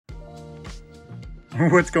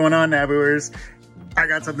What's going on, NABUers? I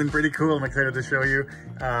got something pretty cool I'm excited to show you.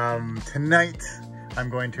 Tonight, I'm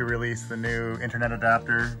going to release the new internet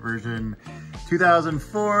adapter version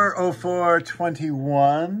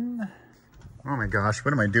 2004-04-21. Oh my gosh,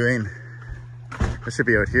 what am I doing? This should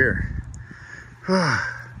be out here.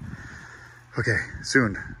 Okay,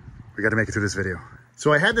 soon. We gotta make it through this video.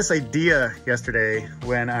 So I had this idea yesterday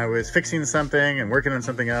when I was fixing something and working on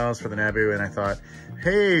something else for the NABU, and I thought,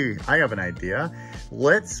 hey, I have an idea.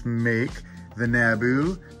 Let's make the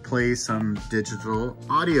NABU play some digital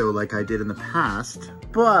audio like I did in the past,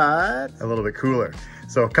 but a little bit cooler.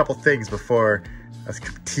 So a couple things before,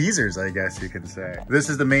 teasers, I guess you can say. This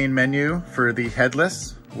is the main menu for the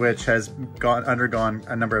headless, which has undergone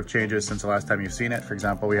a number of changes since the last time you've seen it. For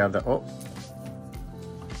example, we have the,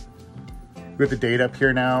 we have the date up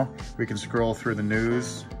here now. We can scroll through the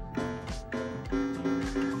news.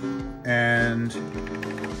 And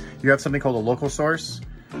you have something called a local source.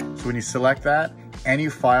 So when you select that, any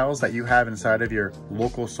files that you have inside of your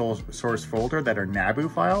local source folder that are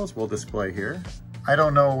NABU files will display here. I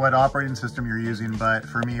don't know what operating system you're using, but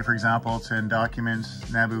for me, for example, it's in Documents,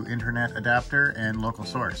 NABU Internet Adapter, and Local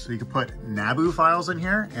Source. So you can put NABU files in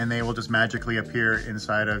here and they will just magically appear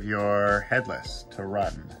inside of your headless to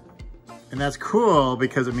run. And that's cool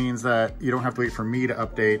because it means that you don't have to wait for me to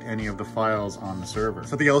update any of the files on the server.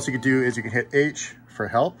 Something else you could do is you can hit H for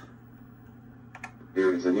help.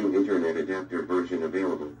 There is a new internet adapter version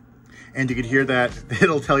available. And you can hear that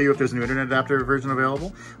it'll tell you if there's a new internet adapter version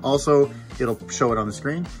available. Also, it'll show it on the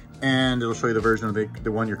screen and it'll show you the version of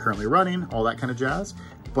the one you're currently running, all that kind of jazz.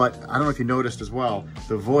 But I don't know if you noticed as well,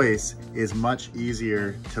 the voice is much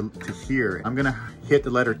easier to hear. I'm gonna hit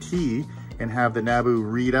the letter T and have the NABU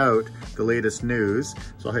read out the latest news.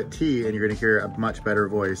 So I'll hit T and you're gonna hear a much better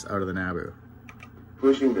voice out of the NABU.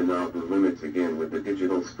 Pushing the knob of limits again with the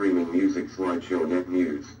digital streaming music slideshow net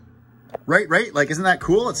news. Right? Like, isn't that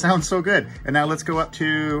cool? It sounds so good. And now let's go up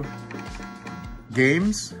to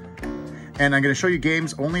games. And I'm gonna show you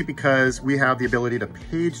games only because we have the ability to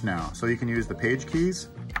page now. So you can use the page keys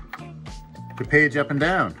to page up and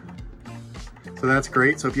down. So that's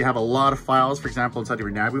great. So if you have a lot of files, for example, inside your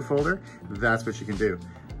NABU folder, that's what you can do.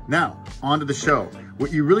 Now, on to the show.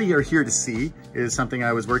 What you really are here to see is something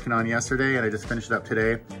I was working on yesterday and I just finished it up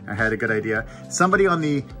today. I had a good idea. Somebody on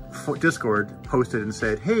the Discord posted and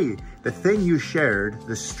said, hey, the thing you shared,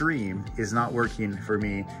 the stream, is not working for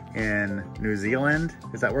me in New Zealand.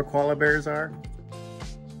 Is that where koala bears are?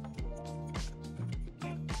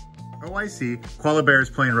 Oh, I see. Koala bears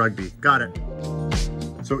playing rugby. Got it.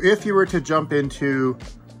 So if you were to jump into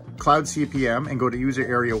Cloud CPM and go to user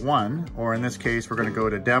area 1, or in this case, we're going to go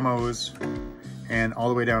to demos and all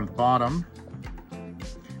the way down at the bottom,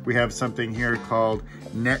 we have something here called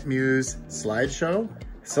NetMuse Slideshow.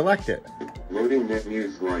 Select it. Loading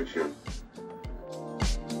NetMuse Slideshow.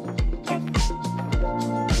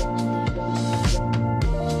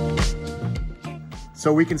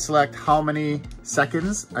 So we can select how many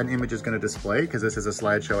seconds an image is going to display, because this is a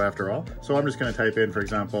slideshow after all. So I'm just going to type in, for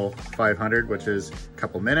example, 500, which is a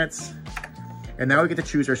couple minutes. And now we get to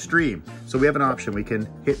choose our stream. So we have an option. We can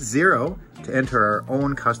hit 0 to enter our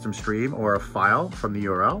own custom stream or a file from the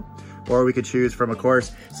URL. Or we could choose from, of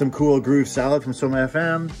course, some cool groove salad from Soma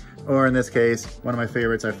FM. Or in this case, one of my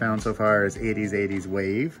favorites I've found so far is 80s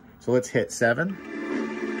Wave. So let's hit 7.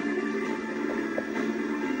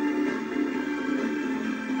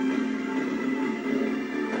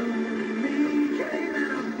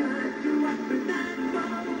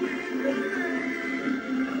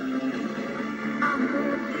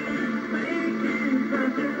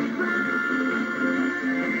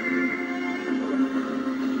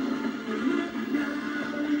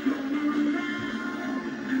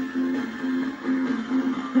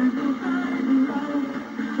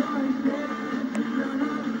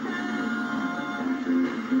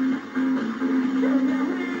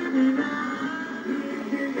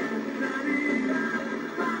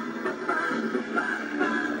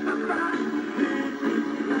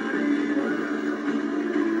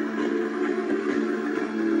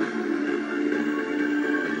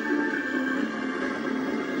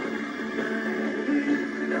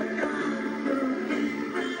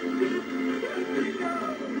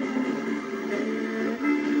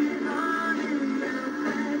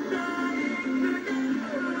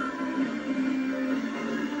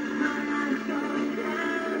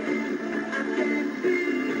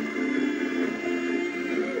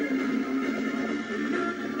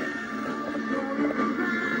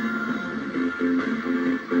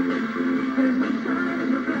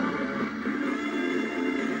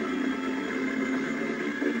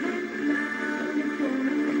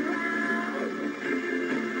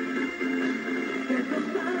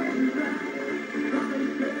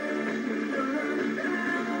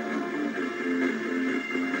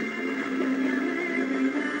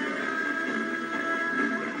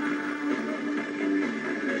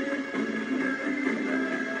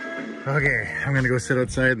 Okay, I'm gonna go sit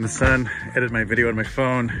outside in the sun, edit my video on my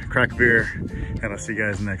phone, crack a beer, and I'll see you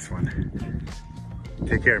guys in the next one.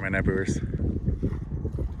 Take care, my NABUers.